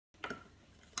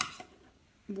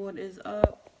What is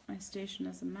up? My station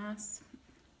is a mess.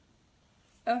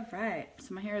 Alright,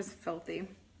 so my hair is filthy.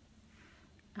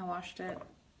 I washed it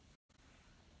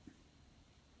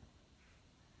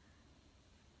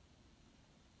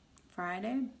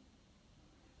Friday.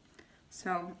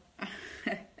 So,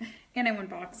 and I went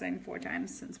boxing 4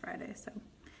 times since Friday, so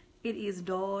it is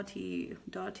dirty.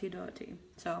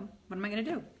 So, what am I gonna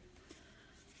do?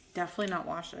 Definitely not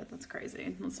wash it. That's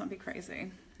crazy. Let's not be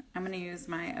crazy. I'm gonna use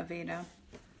my Aveda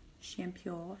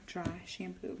shampoo, dry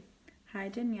shampoo. Hi,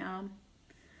 Danielle.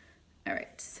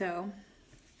 Alright, so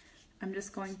I'm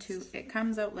just going to, it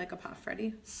comes out like a puff.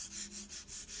 Ready?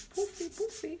 Poofy,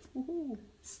 poofy. Woohoo.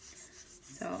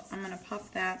 So I'm gonna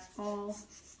puff that all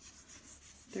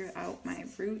throughout my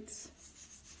roots.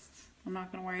 I'm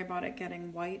not gonna worry about it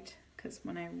getting white because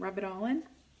when I rub it all in,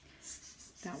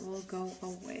 that will go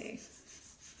away.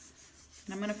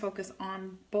 And I'm gonna focus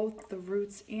on both the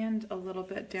roots and a little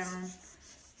bit down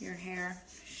your hair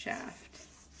shaft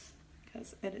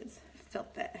because it is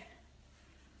filthy.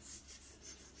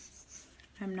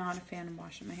 I'm not a fan of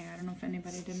washing my hair. I don't know if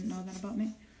anybody didn't know that about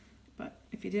me, but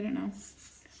if you didn't know,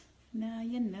 now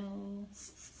you know.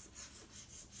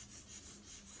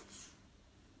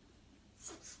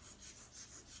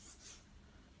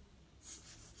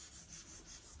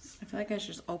 I feel like I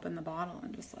should just open the bottle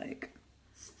and just like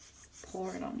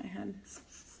pour it on my head.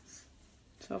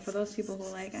 So for those people who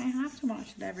are like, I have to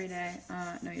wash it every day,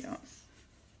 no you don't.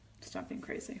 Stop being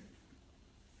crazy.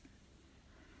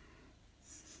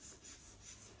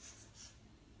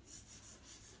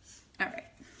 Alright,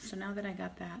 so now that I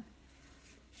got that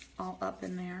all up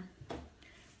in there,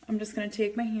 I'm just going to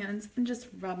take my hands and just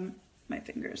rub my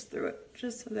fingers through it,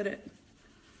 just so that it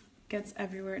gets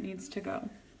everywhere it needs to go.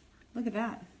 Look at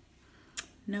that.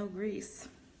 No grease.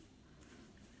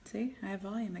 See, I have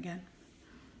volume again.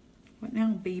 What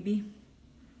now, baby?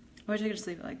 I wish I could just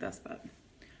leave it like this, but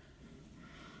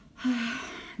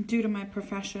due to my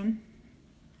profession,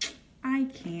 I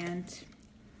can't.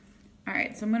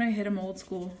 Alright, so I'm going to hit them old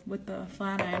school with the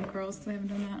flat iron curls because I haven't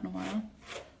done that in a while.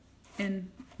 And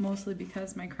mostly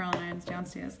because my curling iron's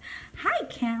downstairs. Hi,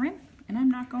 Karen! And I'm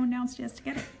not going downstairs to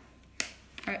get it.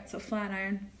 Alright, so flat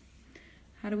iron.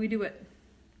 How do we do it?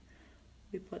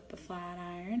 We put the flat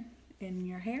iron in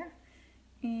your hair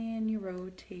and you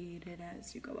rotate it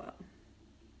as you go up.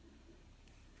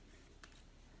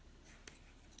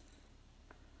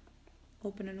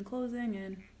 Opening and closing,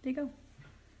 and there you go.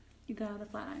 You got a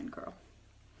flat iron curl.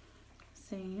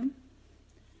 Same.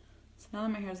 So now that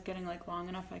my hair is getting like long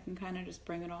enough, I can kind of just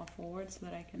bring it all forward so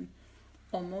that I can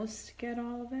almost get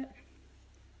all of it.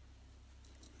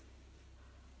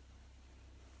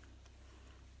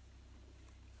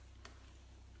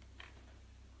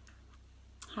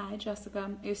 Hi,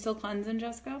 Jessica. Are you still cleansing,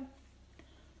 Jessica?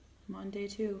 I'm on day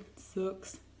 2.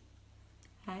 Sucks.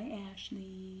 Hi,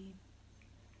 Ashley.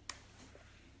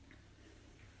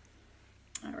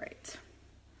 Alright.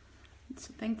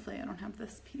 So thankfully I don't have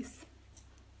this piece.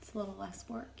 It's a little less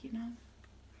work, you know?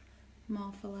 I'm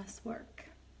all for less work.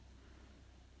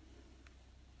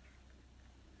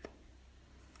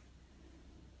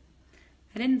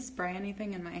 I didn't spray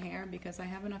anything in my hair because I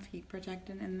have enough heat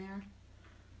protectant in there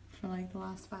for like the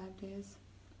last 5 days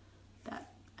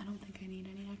that I don't think I need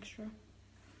any extra.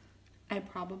 I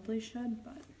probably should,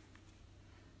 but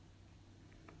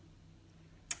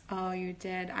oh, you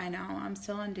did. I know. I'm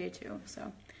still on day 2,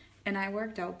 so. And I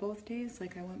worked out both days.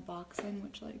 Like, I went boxing,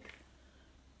 which, like,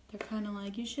 they're kind of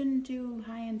like, you shouldn't do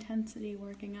high intensity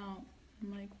working out.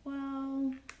 I'm like,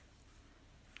 well,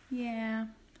 yeah,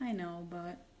 I know,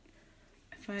 but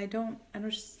if I don't,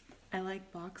 I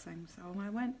like boxing, so I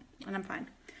went, and I'm fine.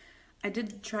 I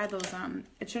did try those,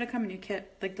 it should have come in your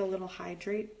kit, like the little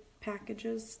hydrate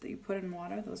packages that you put in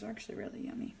water. Those are actually really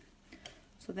yummy.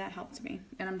 So that helped me.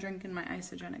 And I'm drinking my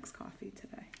Isogenics coffee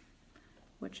today,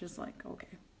 which is like,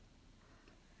 okay.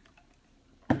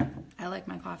 I like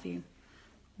my coffee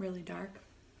really dark.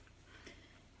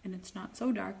 And it's not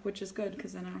so dark, which is good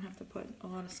because then I don't have to put a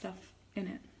lot of stuff in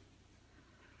it.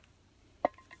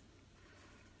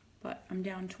 But I'm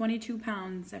down 22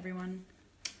 pounds, everyone.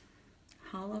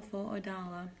 Holla for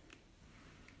 $1.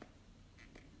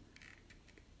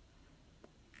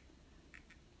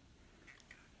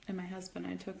 And my husband,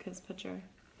 I took his picture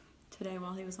today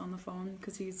while he was on the phone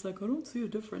because he's like, I don't see a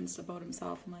difference about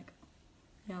himself. I'm like,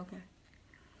 yeah, okay.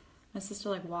 My sister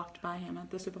like walked by him at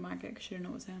the supermarket because she didn't know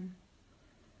it was him.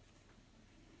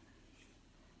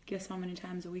 Guess how many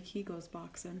times a week he goes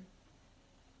boxing.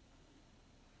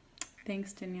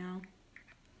 Thanks, Danielle.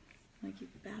 Like, you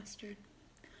bastard.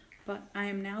 But I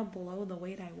am now below the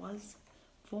weight I was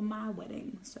for my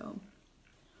wedding, so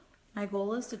My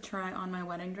goal is to try on my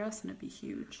wedding dress and it'd be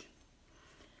huge.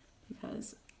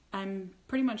 Because I'm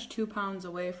pretty much 2 pounds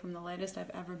away from the lightest I've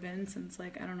ever been since,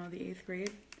 like, I don't know, the 8th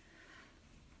grade.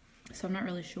 So I'm not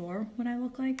really sure what I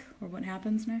look like or what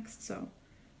happens next. So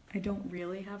I don't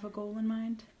really have a goal in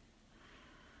mind.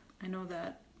 I know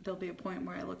that there'll be a point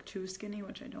where I look too skinny,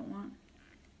 which I don't want.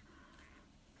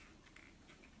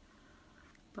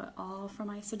 But all from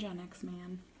Isogenics,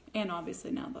 man. And obviously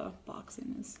now the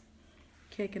boxing is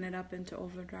kicking it up into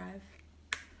overdrive.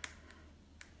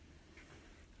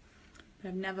 But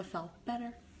I've never felt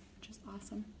better, which is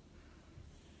awesome.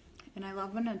 And I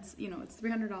love when it's, you know, it's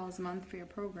 $300 a month for your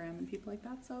program, and people are like,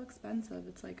 that's so expensive.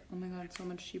 It's like, oh my God, it's so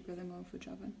much cheaper than going food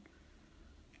shopping.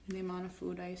 And the amount of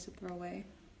food I used to throw away.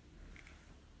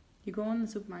 You go in the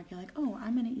supermarket, you're like, oh,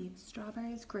 I'm gonna eat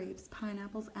strawberries, grapes,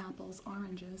 pineapples, apples,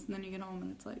 oranges, and then you get home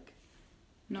and it's like,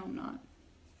 no, I'm not.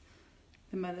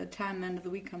 And by the time the end of the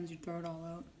week comes, you throw it all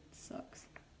out. It sucks.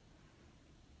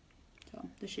 So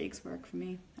the shakes work for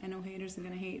me. I know haters are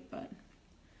gonna hate, but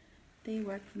they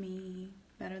work for me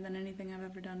better than anything I've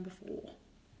ever done before.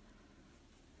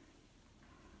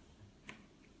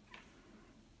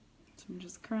 So I'm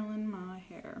just curling my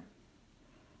hair.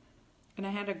 And I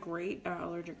had a great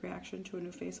allergic reaction to a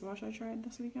new face wash I tried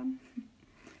this weekend.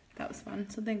 That was fun.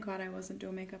 So thank God I wasn't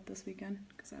doing makeup this weekend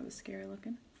because I was scary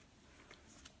looking.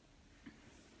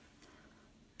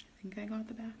 I think I got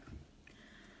the back.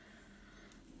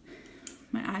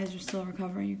 My eyes are still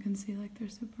recovering. You can see like they're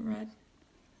super red.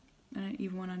 And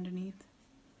even one underneath.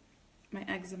 My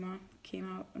eczema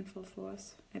came out in full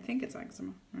force. I think it's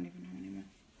eczema. I don't even know anymore.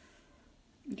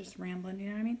 I'm just rambling, you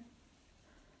know what I mean?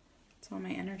 It's all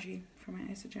my energy for my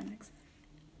Isogenics.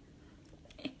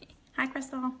 Hi,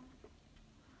 Crystal.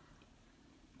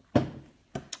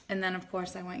 And then, of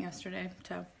course, I went yesterday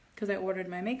to, because I ordered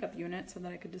my makeup unit so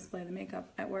that I could display the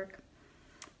makeup at work.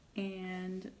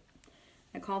 And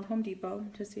I called Home Depot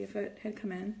to see if it had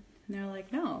come in. And they're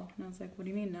like, no. And I was like, what do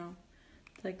you mean, no?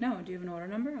 It's like, no, do you have an order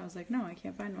number? I was like, no, I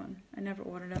can't find one. I never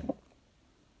ordered it.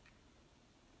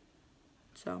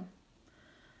 So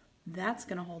that's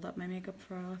gonna hold up my makeup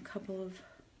for a couple of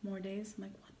more days. I'm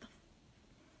like, what the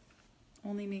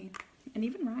only me. And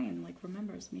even Ryan like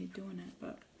remembers me doing it,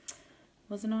 but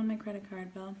wasn't on my credit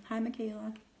card bill. Hi,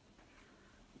 Michaela.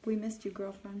 We missed you,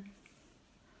 girlfriend.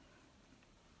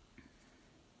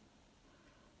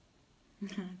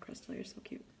 Crystal, you're so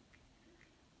cute.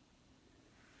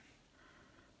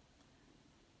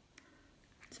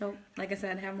 So, like I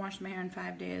said, I haven't washed my hair in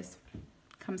 5 days.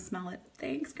 Come smell it.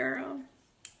 Thanks, girl.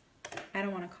 I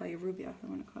don't want to call you Rubia. I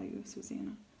want to call you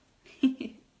Susanna.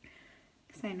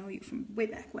 Because I know you from way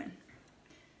back when.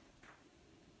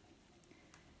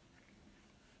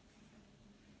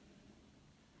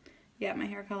 Yeah, my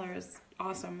hair color is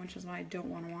awesome, which is why I don't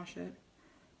want to wash it.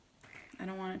 I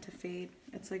don't want it to fade.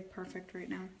 It's like perfect right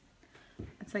now.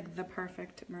 It's like the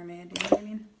perfect mermaid, you know what I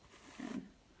mean? And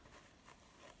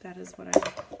that is what I'm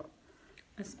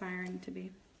aspiring to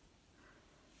be.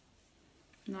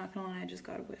 Not gonna lie, I just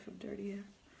got a whiff of dirty hair.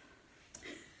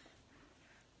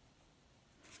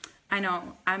 I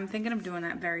know, I'm thinking of doing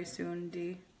that very soon,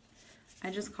 Dee. I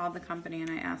just called the company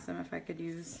and I asked them if I could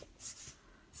use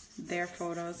their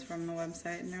photos from the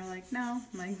website, and they're like, no.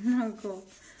 I'm like, no, cool.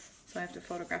 So I have to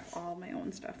photograph all my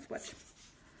own stuff, which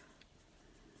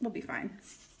will be fine.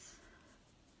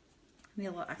 Need a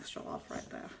little extra love right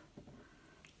there.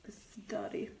 This is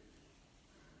dirty.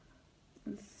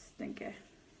 It's stinky.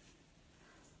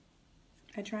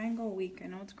 I try and go a week. I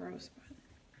know it's gross, but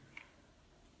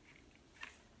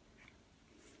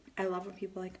I love when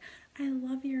people are like, I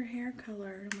love your hair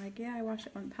color. I'm like, yeah, I wash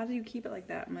it. How do you keep it like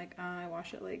that? I'm like, I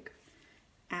wash it like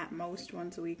at most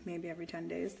once a week, maybe every 10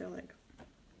 days. They're like,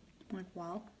 I'm like,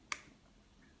 wow.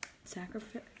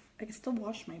 Sacrifice. I can still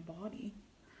wash my body.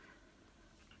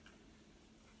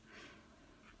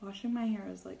 Washing my hair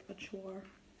is like a chore.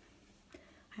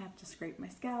 I have to scrape my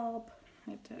scalp.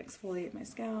 I have to exfoliate my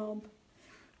scalp.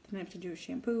 Then I have to do a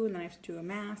shampoo, and then I have to do a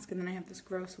mask, and then I have this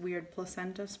gross, weird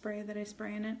placenta spray that I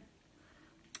spray in it.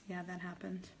 Yeah, that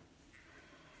happened.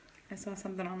 I saw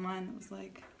something online that was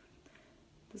like,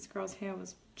 this girl's hair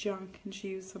was junk, and she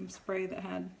used some spray that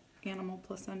had animal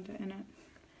placenta in it.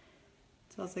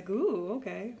 So I was like, ooh,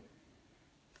 okay.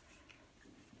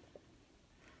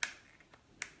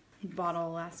 The bottle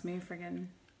will last me friggin'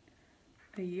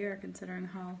 a year, considering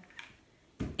how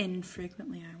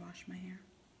infrequently I wash my hair.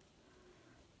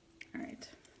 Alright,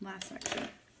 last section.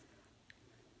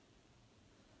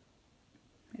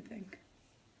 I think.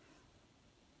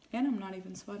 And I'm not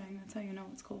even sweating. That's how you know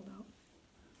it's cold out.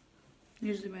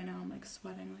 Usually by now I'm like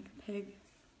sweating like a pig.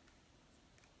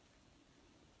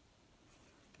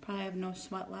 Probably have no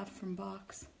sweat left from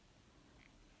box.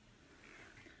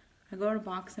 I go to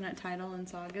boxing at Tidal in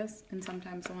Saugus and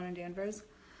sometimes the one in Danvers.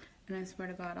 And I swear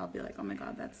to God, I'll be like, oh my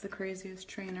God, that's the craziest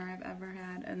trainer I've ever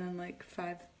had. And then like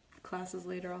 5 classes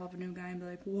later, I'll have a new guy and be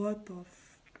like, what the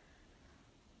f...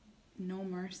 No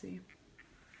mercy.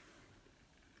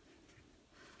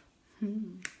 I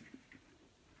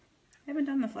haven't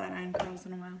done the flat iron curls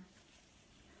in a while.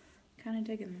 Kind of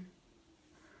digging them.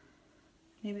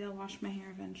 Maybe I'll wash my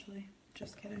hair eventually.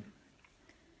 Just kidding.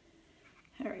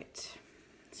 Alright.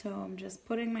 So I'm just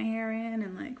putting my hair in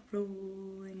and like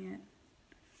rolling it.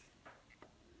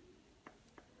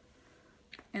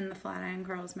 In the flat iron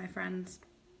curls, my friends,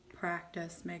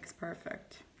 practice makes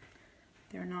perfect.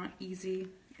 They're not easy.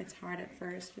 It's hard at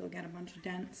first. You'll get a bunch of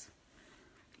dents.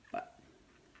 But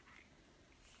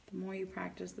the more you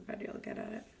practice, the better you'll get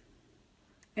at it.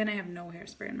 And I have no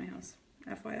hairspray in my house.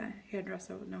 FYI,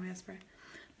 hairdresser with no hairspray.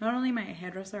 Not only am I a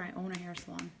hairdresser, I own a hair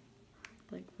salon.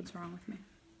 Like, what's wrong with me?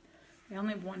 I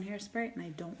only have one hairspray and I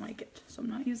don't like it, so I'm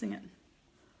not using it.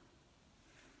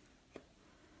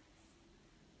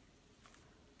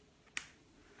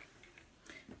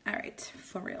 Alright,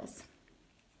 for reals.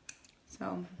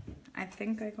 So, I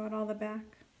think I got all the back.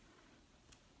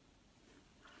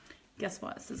 Guess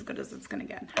what? It's as good as it's gonna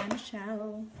get. Hi,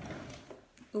 Michelle.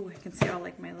 Oh, I can see all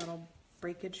like my little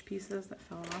breakage pieces that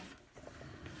fell off.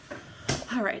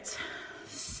 Alright,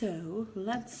 so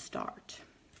let's start.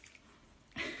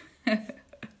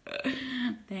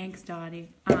 Thanks,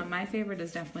 Dottie. My favorite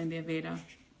is definitely the Aveda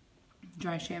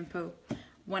dry shampoo.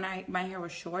 When my hair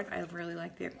was short, I really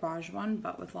liked the Aquage one,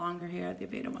 but with longer hair, the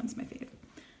Aveda one's my favorite.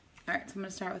 Alright, so I'm going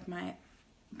to start with my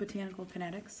Botanical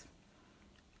Kinetics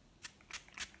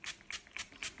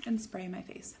and spray my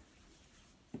face.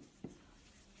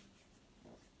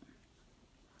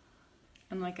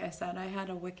 And like I said, I had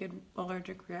a wicked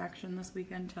allergic reaction this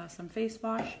weekend to some face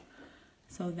wash,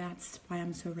 so that's why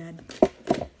I'm so red.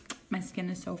 My skin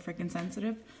is so freaking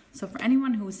sensitive. So for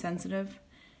anyone who is sensitive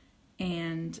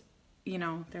and, you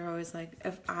know, they're always like,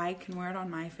 if I can wear it on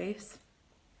my face,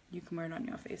 you can wear it on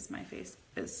your face. My face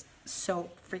is so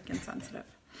freaking sensitive.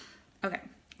 Okay,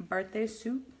 birthday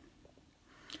suit.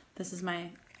 This is my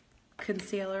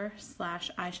concealer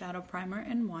slash eyeshadow primer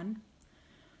in one.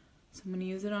 So I'm going to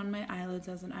use it on my eyelids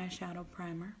as an eyeshadow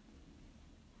primer.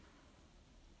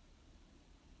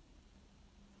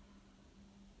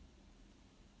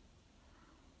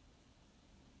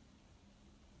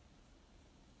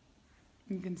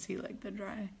 You can see like the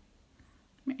dry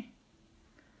me.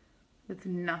 It's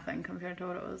nothing compared to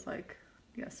what it was like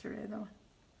yesterday though.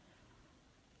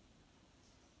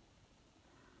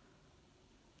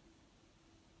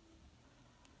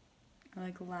 I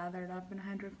like lathered up in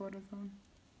hydrocortisone.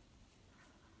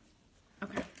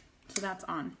 Okay, so that's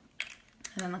on.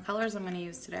 And then the colors I'm going to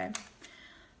use today.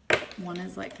 One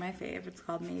is like my fave. It's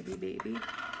called Maybe Baby.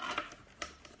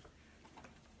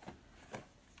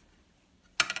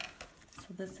 So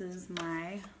this is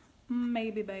my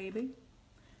Maybe Baby.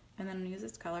 And then I'm going to use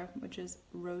this color, which is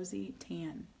Rosy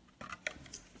Tan.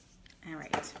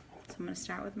 Alright, so I'm going to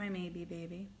start with my Maybe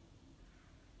Baby.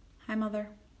 Hi, Mother.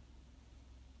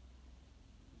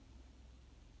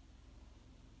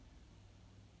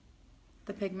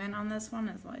 The pigment on this one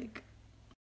is like,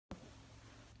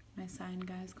 my sign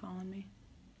guy's calling me.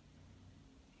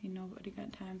 Ain't nobody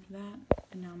got time for that.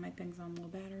 And now my thing's on low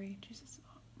battery. Jesus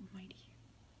almighty.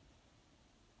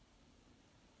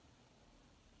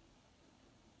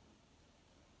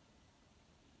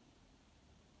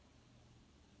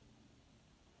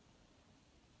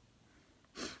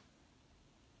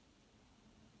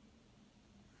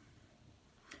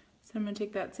 So I'm going to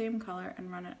take that same color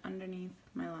and run it underneath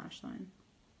my lash line.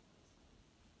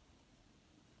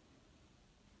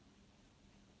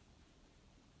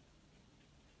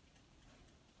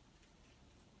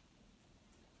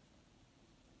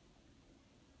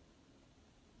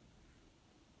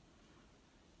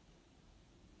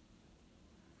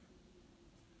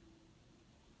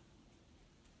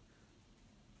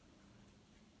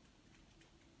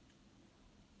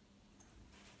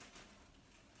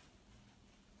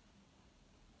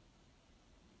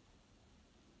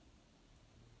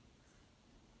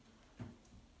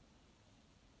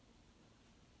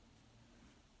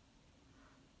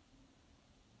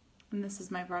 And this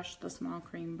is my brush, the small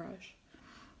cream brush.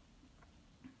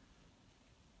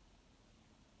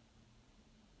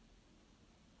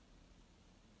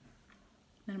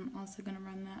 Then I'm also going to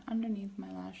run that underneath my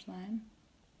lash line.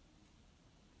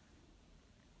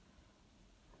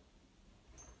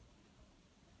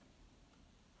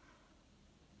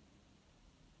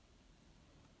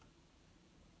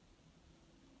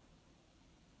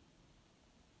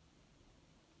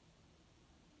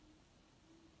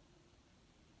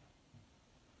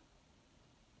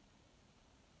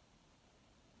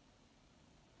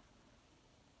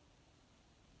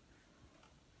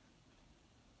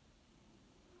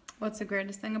 What's the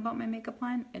greatest thing about my makeup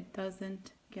line? It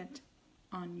doesn't get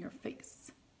on your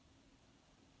face.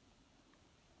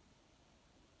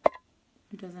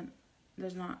 It doesn't,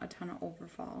 there's not a ton of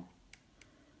overfall.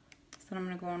 So I'm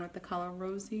going to go on with the color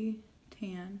Rosy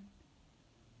Tan.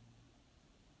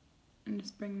 And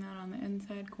just bring that on the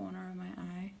inside corner of my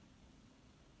eye.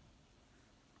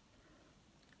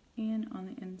 And on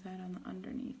the inside on the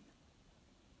underneath.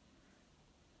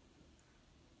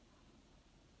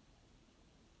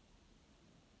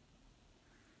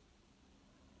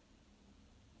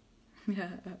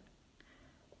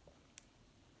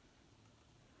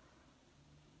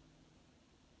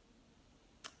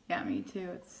 Yeah, me too.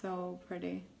 It's so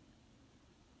pretty.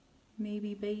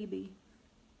 Maybe baby.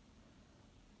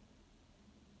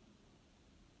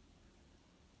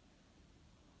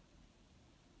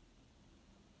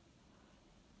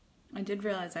 I did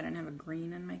realize I didn't have a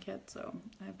green in my kit, so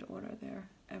I have to order their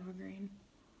evergreen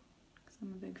because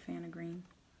I'm a big fan of green.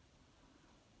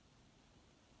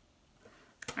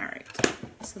 Alright,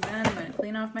 so then I'm going to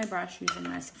clean off my brush using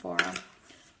my Sephora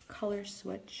color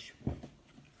switch.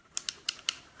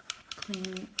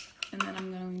 Clean, and then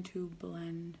I'm going to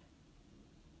blend.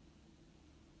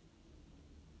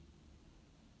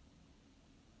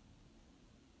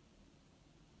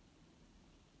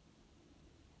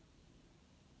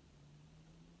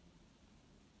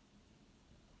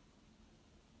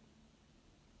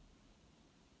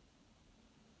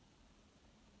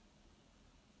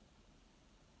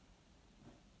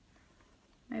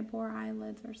 My poor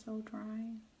eyelids are so dry.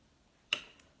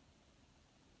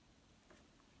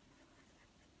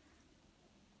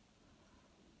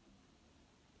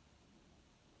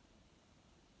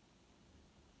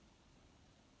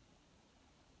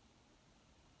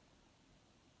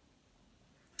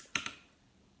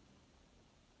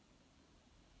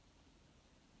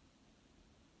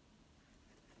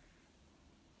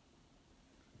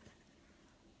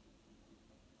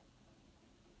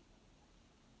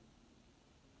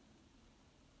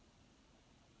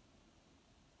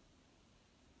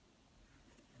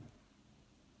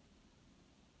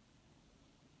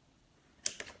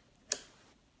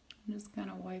 I'm just kind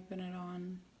of wiping it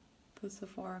on the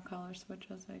Sephora color switch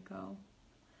as I go.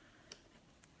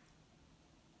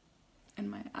 And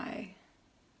my eye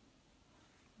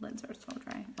lids are so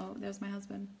dry. Oh, there's my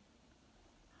husband.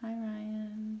 Hi,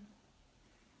 Ryan.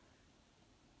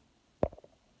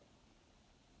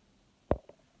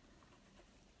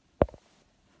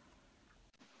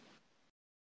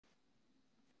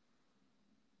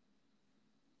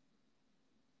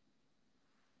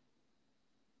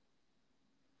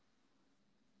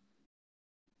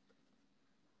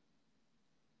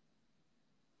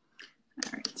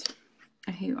 Alright.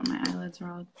 I hate when my eyelids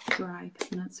are all dry because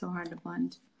then it's so hard to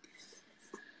blend.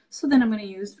 So then I'm going to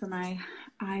use for my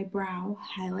eyebrow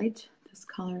highlight this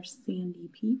color Sandy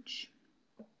Peach.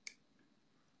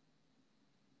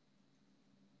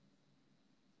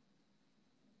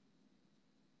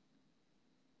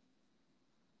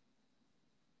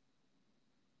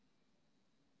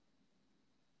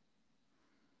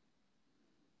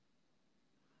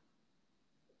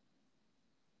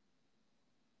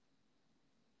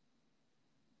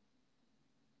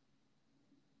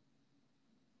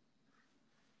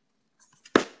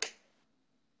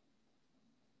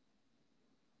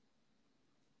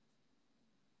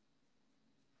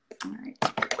 Alright.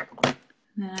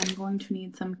 Then I'm going to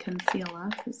need some concealer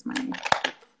because my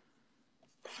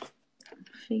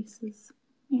face is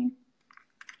here.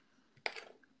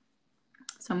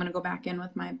 So I'm going to go back in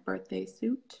with my birthday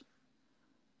suit.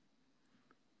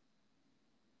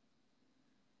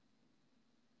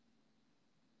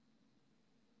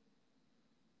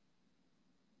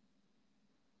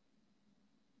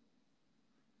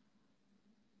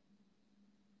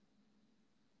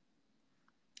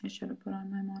 I should have put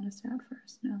on my monostat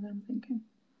first, now that I'm thinking.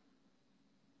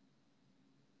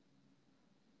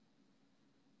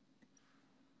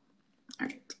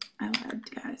 Alright, I lied,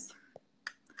 guys.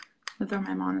 I'll throw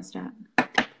my monostat.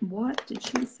 What did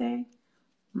she say?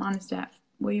 Monostat,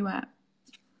 where you at?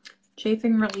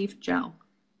 Chafing Relief Gel.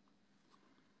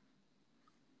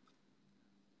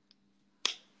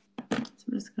 So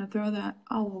I'm just going to throw that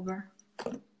all over.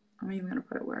 I'm even going to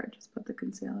put it where I just put the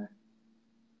concealer.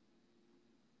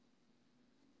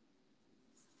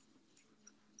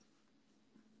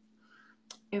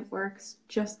 It works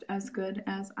just as good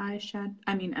as eyeshadow,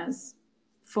 as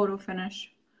Photo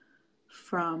Finish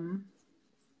from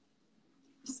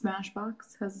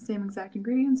Smashbox. Has the same exact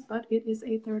ingredients, but it is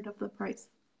 1/3 of the price.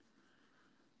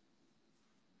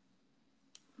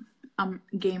 I'm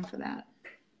game for that.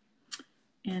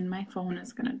 And my phone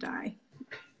is gonna die.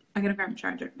 I gotta grab a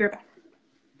charger. Be right back.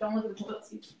 Don't look at the toilet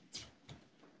seat.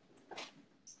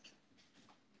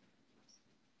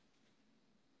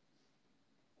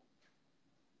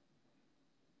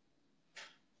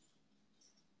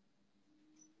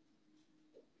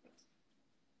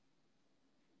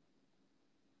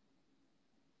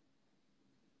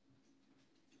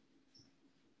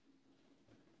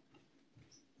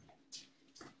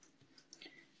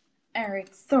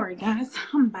 Alright, sorry guys,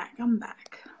 I'm back.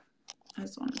 I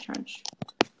just want to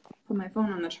put my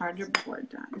phone on the charger before it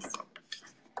dies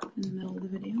in the middle of the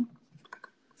video.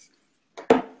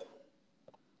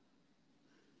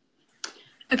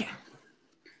 Okay,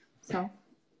 so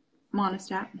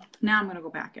monostat. Now I'm going to go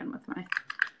back in with my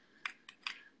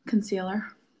concealer.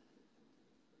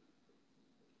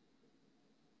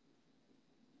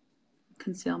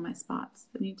 Conceal my spots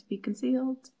that need to be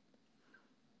concealed.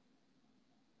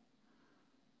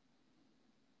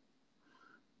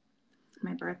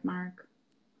 My birthmark.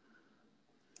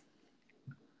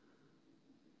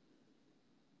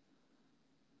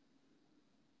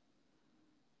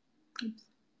 Oops.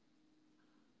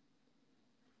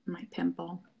 My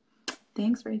pimple.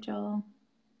 Thanks, Rachel.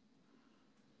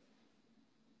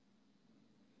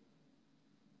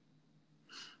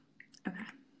 Okay,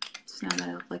 so now that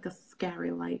I look like a scary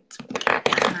light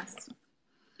mess.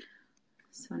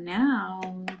 So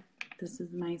now this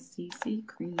is my CC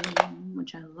cream,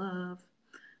 which I love.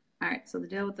 Alright, so the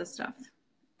deal with this stuff,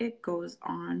 it goes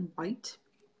on white,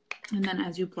 and then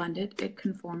as you blend it, it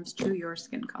conforms to your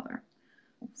skin color.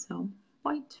 So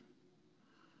white,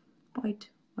 white,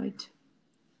 white.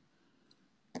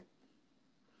 So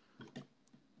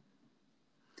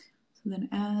then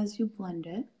as you blend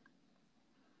it,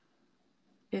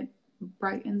 it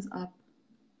brightens up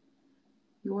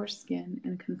your skin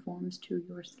and conforms to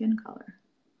your skin color.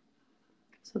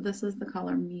 So this is the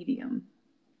color medium.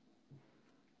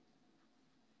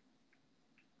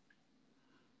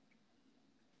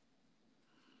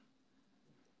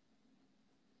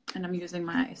 And I'm using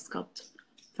my Sculpt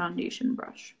foundation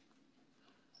brush.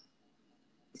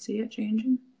 See it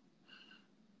changing?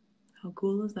 How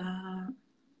cool is that?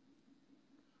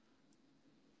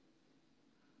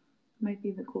 Might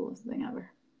be the coolest thing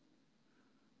ever.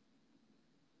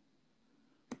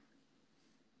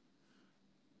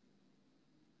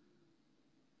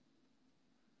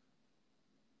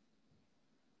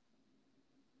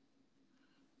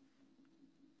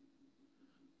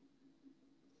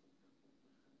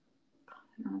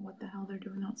 I don't know what the hell they're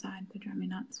doing outside. They drive me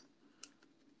nuts.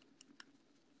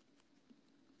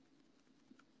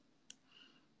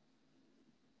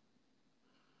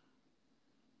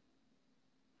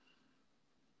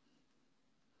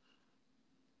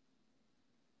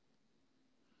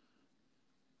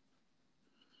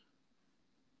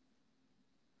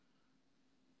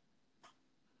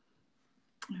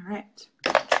 All right.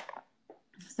 So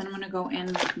then I'm going to go in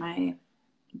with my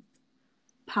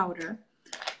powder.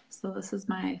 So this is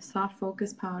my soft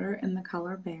focus powder in the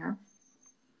color Bear.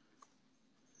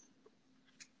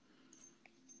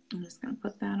 I'm just going to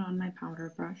put that on my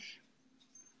powder brush.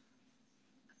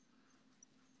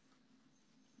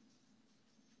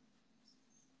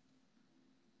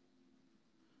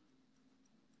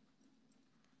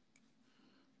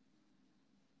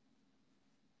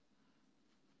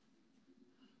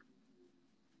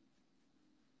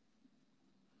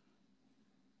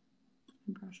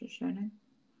 The brush is shedding.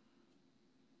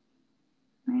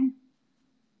 Right.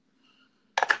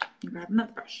 Grab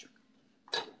another brush.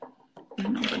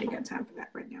 Ain't nobody got time for that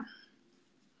right now.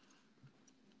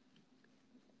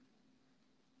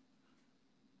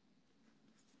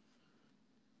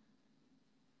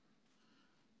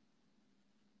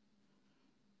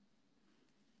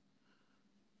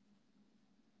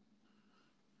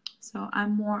 So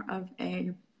I'm more of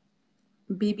a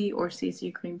BB or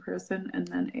CC cream person and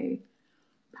then a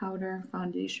powder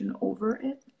foundation over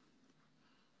it.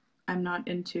 I'm not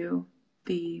into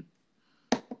the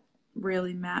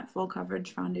really matte full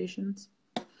coverage foundations.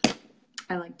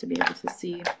 I like to be able to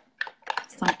see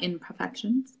some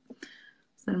imperfections.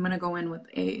 So I'm going to go in with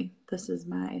this is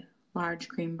my large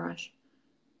cream brush.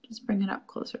 Just bring it up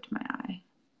closer to my eye.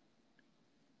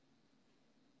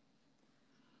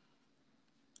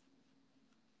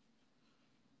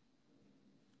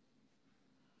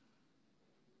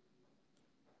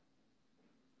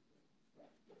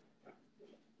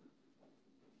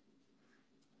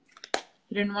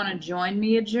 You didn't want to join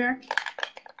me, you jerk?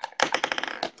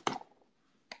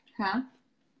 Huh?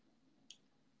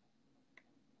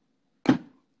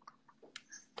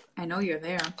 I know you're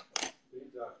there.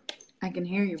 I can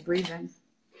hear you breathing.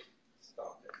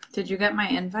 Stop it. Did you get my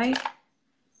invite? For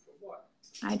what?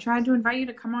 I tried to invite you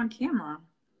to come on camera.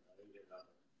 I didn't get nothing.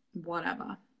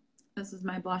 whatever. This is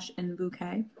my blush in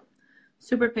Bouquet.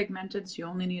 Super pigmented, so you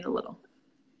only need a little.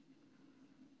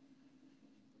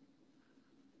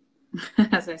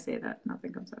 As I say that,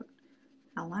 nothing comes out.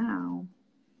 Allow.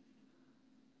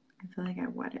 I feel like I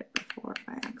wet it before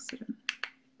by accident.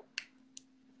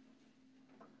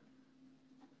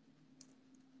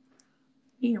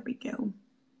 Here we go.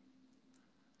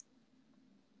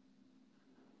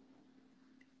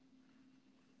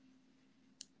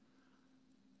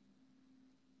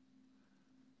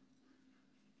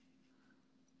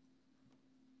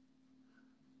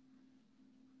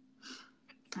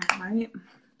 All right.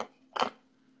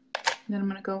 Then I'm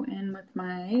going to go in with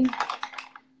my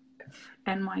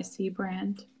NYC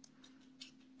brand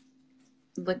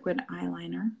liquid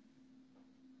eyeliner.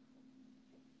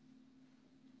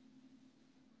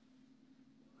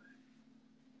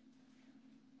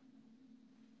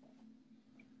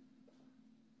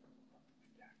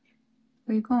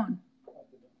 Where are you going?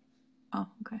 Oh,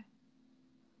 okay.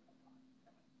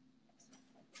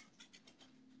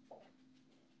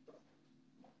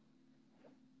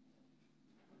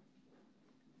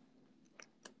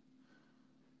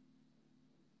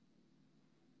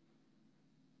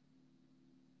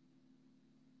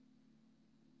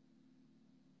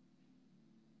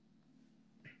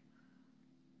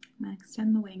 I'm going to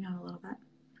extend the wing out a little bit.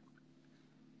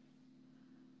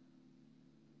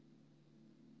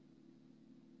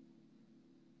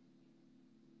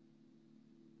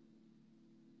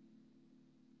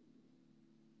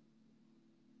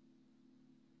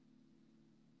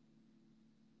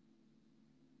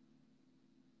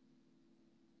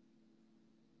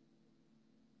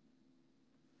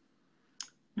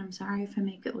 And I'm sorry if I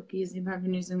make it look easy, but I've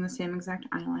been using the same exact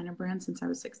eyeliner brand since I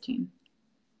was 16.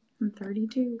 I'm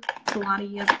 32. It's a lot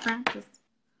of years of practice.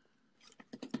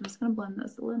 I'm just going to blend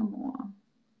this a little more.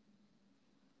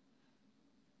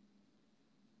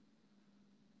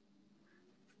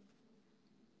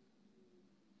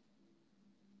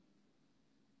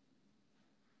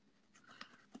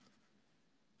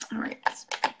 All right.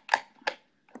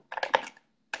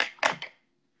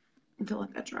 Don't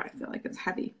let that dry. I feel like it's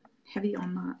heavy. Heavy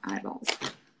on the eyeballs.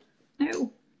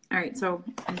 No. All right, so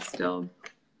I still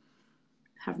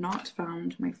have not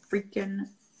found my freaking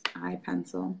eye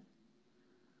pencil.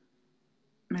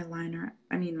 My liner,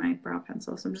 my brow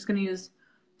pencil. So I'm just going to use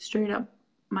straight up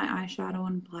my eyeshadow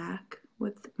in black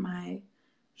with my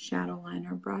shadow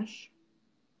liner brush.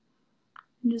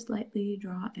 And just lightly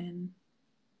draw in.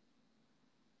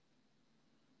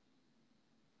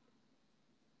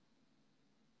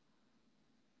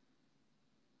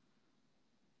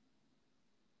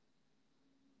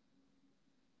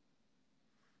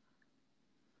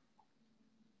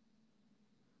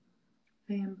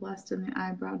 I am blessed in the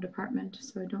eyebrow department,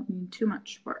 so I don't need too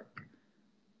much work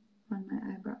on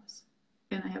my eyebrows.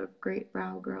 And I have a great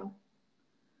brow girl,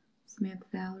 Samantha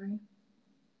Valerie,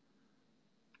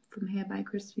 from Hair by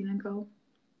Christina Go.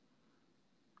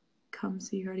 Come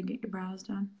see her to get your brows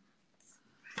done.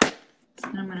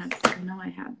 And I'm gonna, I know I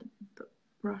had the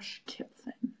brush tip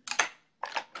thing.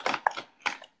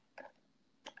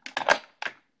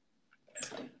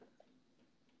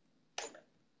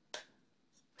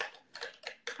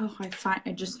 Oh,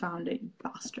 I just found it, you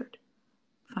bastard.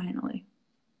 Finally.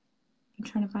 I'm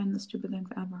trying to find this stupid thing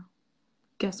forever.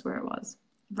 Guess where it was?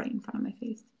 Right in front of my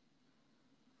face.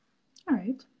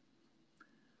 Alright.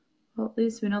 Well, at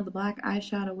least we know the black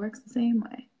eyeshadow works the same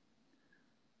way.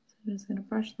 So I'm just gonna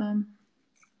brush them.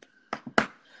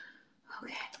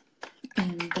 Okay.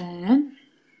 And then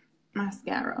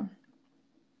mascara.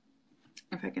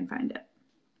 If I can find it.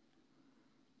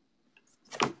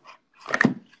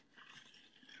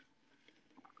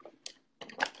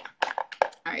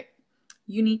 Alright.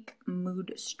 Unique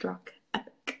Mood Struck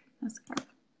Epic mascara.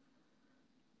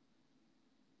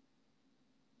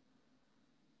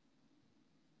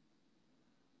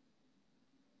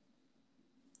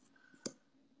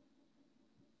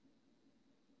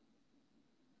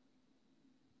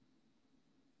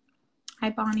 Hi,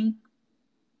 Bonnie.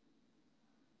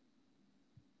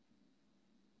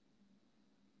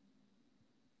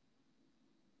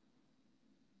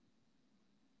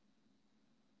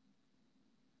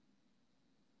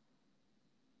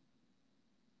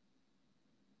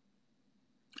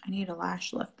 I need a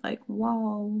lash lift, like,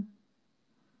 whoa.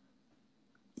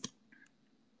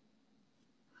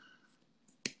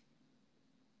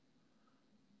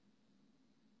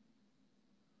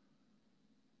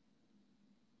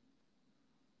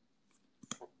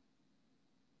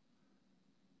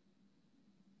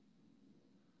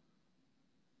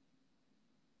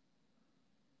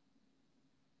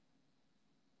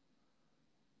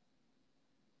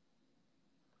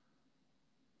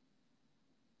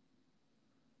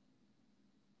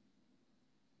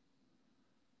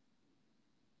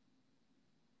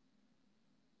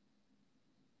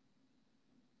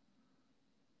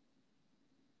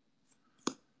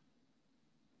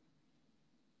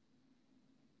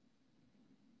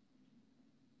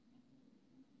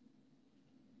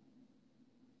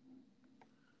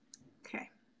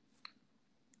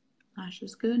 Lash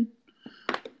is good.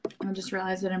 I just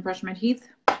realized I didn't brush my teeth.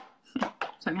 So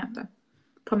I'm gonna have to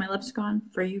put my lipstick on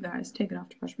for you guys. Take it off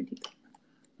to brush my teeth.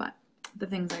 But the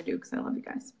things I do because I love you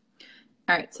guys.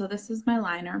 Alright, so this is my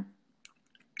liner.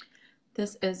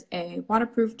 This is a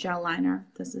waterproof gel liner.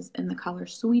 This is in the color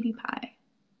Sweetie Pie.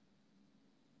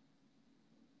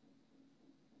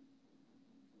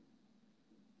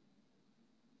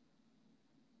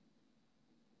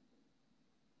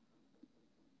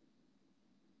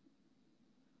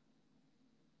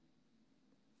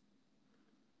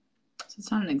 So it's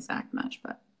not an exact match,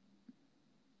 but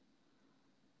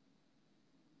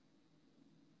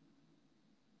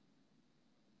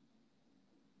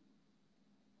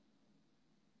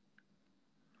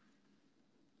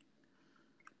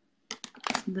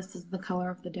this is the color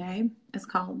of the day. It's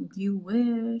called You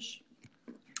Wish.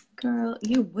 Girl,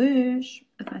 you wish.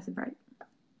 It's nice and bright.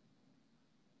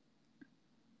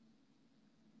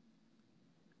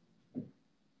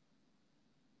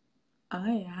 Oh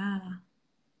yeah.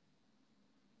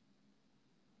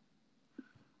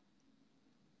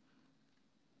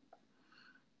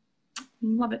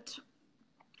 Love it.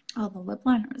 Oh, the lip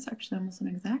liner is actually almost an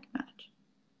exact match.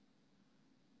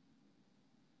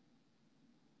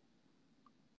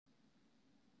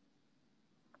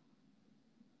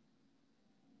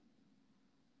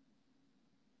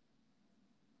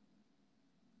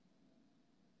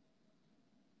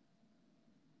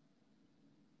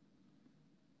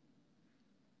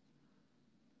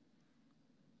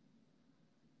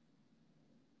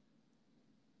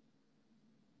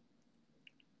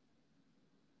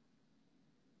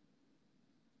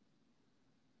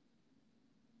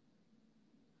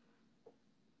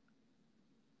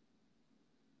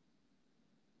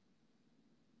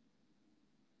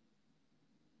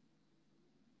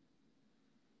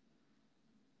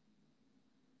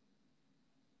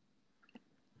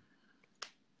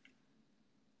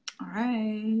 All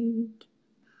right.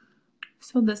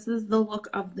 So this is the look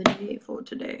of the day for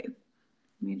today.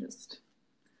 Let me just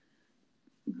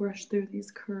brush through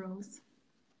these curls.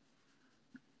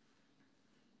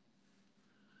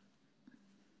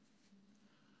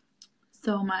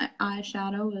 So my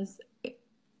eyeshadow is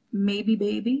Maybe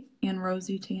Baby and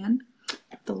Rosy Tan.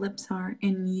 The lips are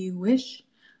in You Wish.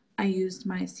 I used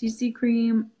my CC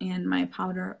cream and my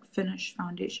powder finish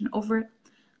foundation over it.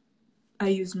 I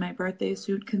used my birthday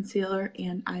suit concealer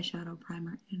and eyeshadow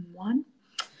primer in one.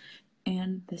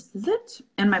 And this is it.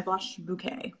 And my blush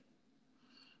bouquet.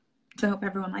 So I hope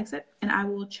everyone likes it. And I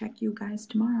will check you guys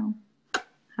tomorrow.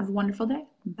 Have a wonderful day.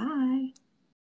 Bye.